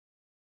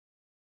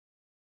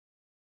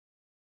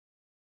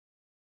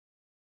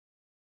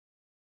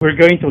We're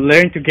going to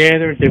learn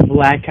together the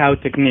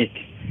blackout technique.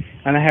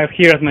 And I have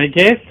here as my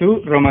guest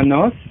too,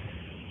 Romanos,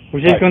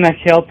 who's just going to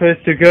help us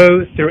to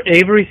go through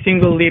every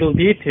single little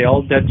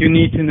detail that you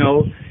need to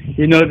know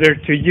in order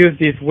to use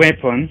this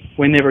weapon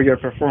whenever you're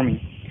performing.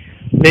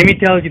 Let me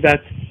tell you that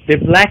the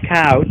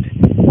blackout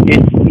is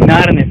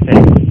not an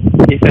effect,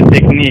 it's a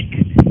technique.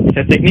 It's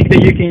a technique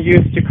that you can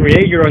use to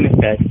create your own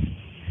effects.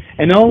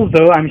 And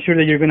although I'm sure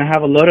that you're going to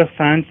have a lot of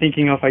fun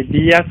thinking of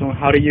ideas on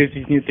how to use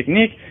this new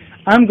technique,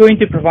 I'm going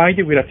to provide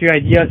you with a few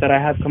ideas that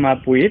I have come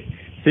up with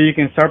so you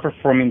can start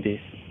performing this.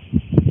 The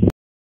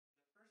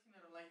first thing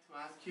that I'd like to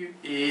ask you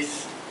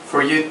is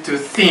for you to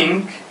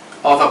think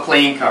of a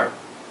playing card.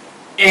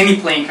 Any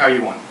playing card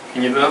you want.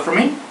 Can you do that for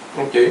me?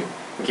 Okay.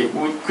 Okay,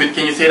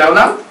 can you say it out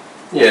loud?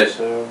 Yes,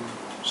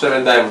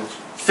 7 diamonds.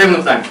 7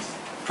 of diamonds.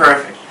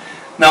 Perfect.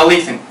 Now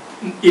listen,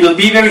 it'll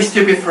be very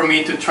stupid for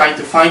me to try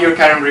to find your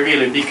card and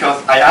reveal it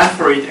because I asked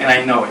for it and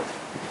I know it.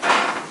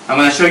 I'm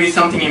going to show you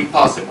something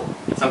impossible,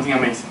 something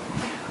amazing.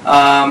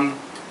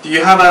 Do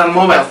you have a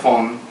mobile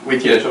phone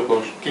with you? Yes, of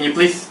course. Can you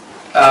please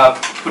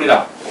put it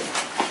up?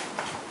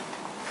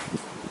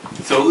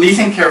 So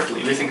listen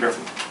carefully, listen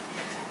carefully.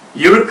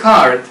 Your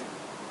card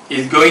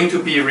is going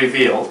to be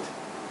revealed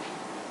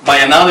by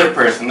another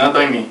person, not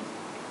by me.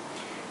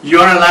 You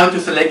are allowed to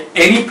select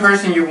any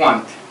person you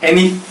want,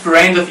 any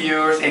friend of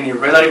yours, any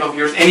relative of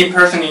yours, any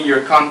person in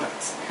your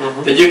contacts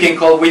that you can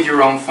call with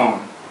your own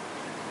phone.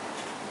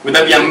 Would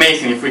that be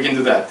amazing if we can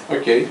do that?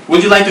 Okay.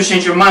 Would you like to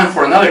change your mind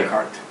for another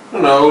card?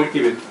 No, we'll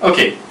keep it.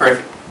 Okay,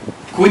 perfect.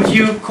 Could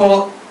you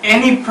call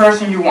any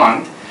person you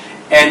want,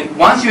 and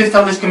once you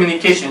establish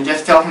communication,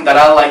 just tell him that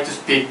I'd like to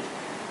speak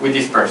with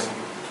this person.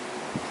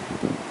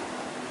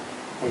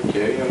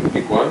 Okay, I'll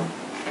pick one.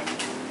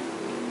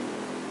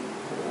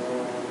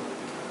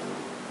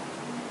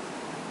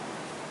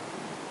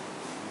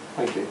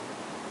 Okay.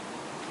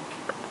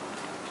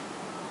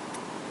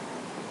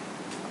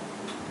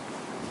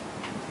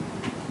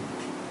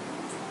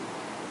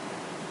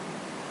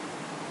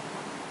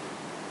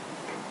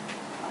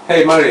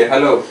 Hey Maria,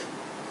 hello.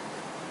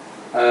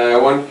 I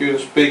want you to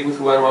speak with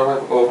one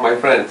of my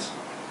friends.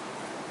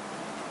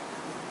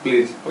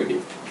 Please,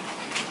 okay.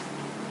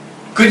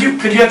 Could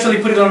you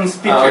actually put it on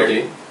speaker?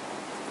 Okay.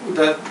 Would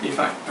that be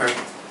fine?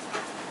 Perfect.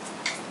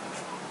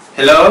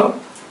 Hello?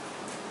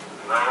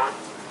 Hello?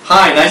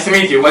 Hi, nice to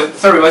meet you.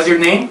 Sorry, what's your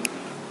name?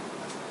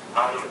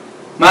 Mario.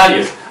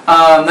 Marius.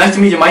 Nice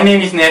to meet you. My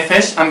name is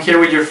Nefesch. I'm here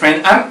with your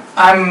friend.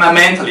 I'm a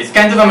mentalist,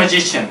 kind of a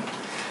magician.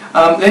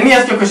 Let me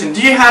ask you a question.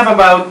 Do you have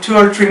about 2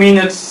 or 3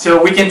 minutes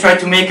so we can try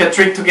to make a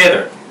trick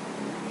together?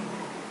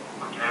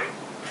 Okay.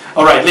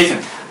 Alright,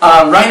 listen.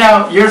 Right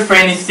now, your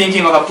friend is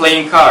thinking of a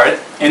playing card,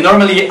 and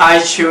normally I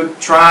should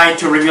try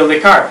to reveal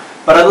the card.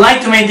 But I'd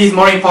like to make this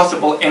more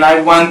impossible, and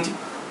I want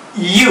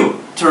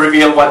you to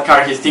reveal what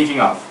card he's thinking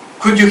of.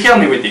 Could you help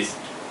me with this?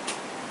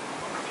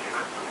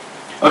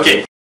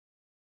 Okay.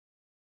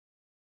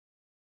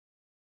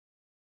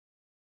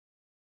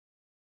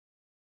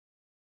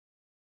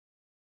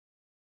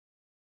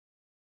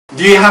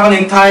 Do you have an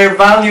entire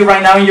value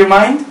right now in your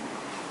mind?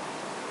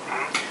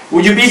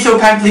 Would you be so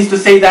kind, please, to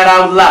say that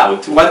out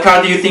loud? What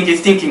card do you think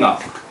he's thinking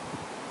of? 7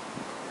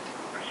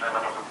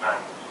 of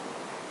diamonds.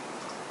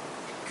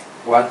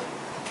 What?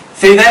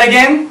 Say that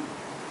again?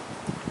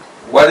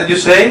 What did you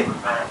say?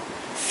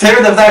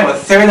 7 of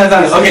diamonds. 7 of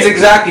diamonds. Okay, Okay,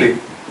 exactly.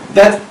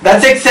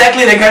 that's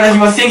exactly the card that he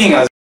was thinking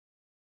of.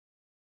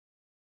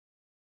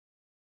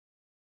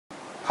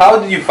 How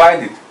did you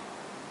find it?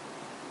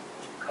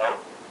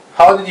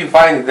 How did you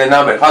find it, the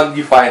number? How did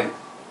you find it?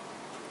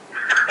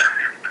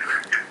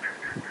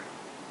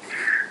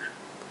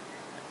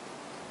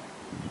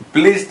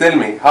 Please tell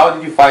me, how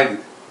did you find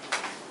it?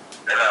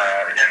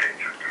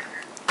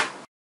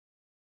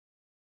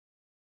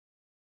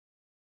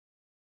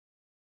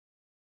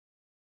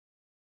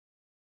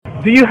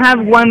 Do you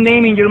have one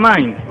name in your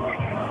mind?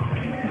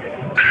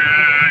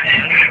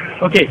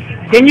 Okay,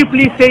 can you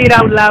please say it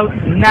out loud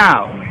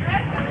now?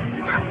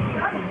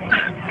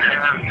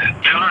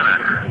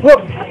 Joanna. Whoa.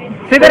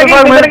 Say that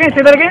again, say that again,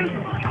 say that again.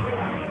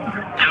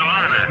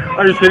 Joanna.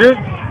 Are you serious?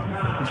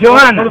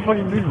 Joanna. What the fuck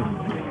is this?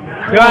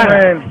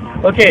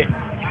 Joanna. Okay.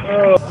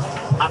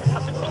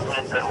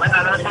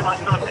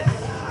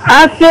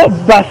 Asso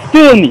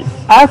bastone.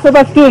 Asso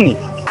bastoni.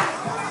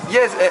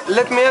 Yes,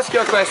 let me ask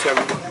you a question.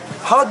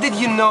 How did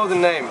you know the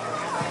name?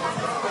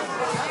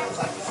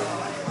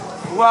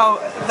 Wow,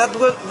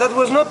 that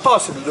was not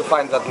possible to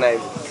find that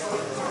name.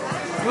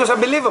 It was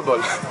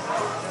unbelievable.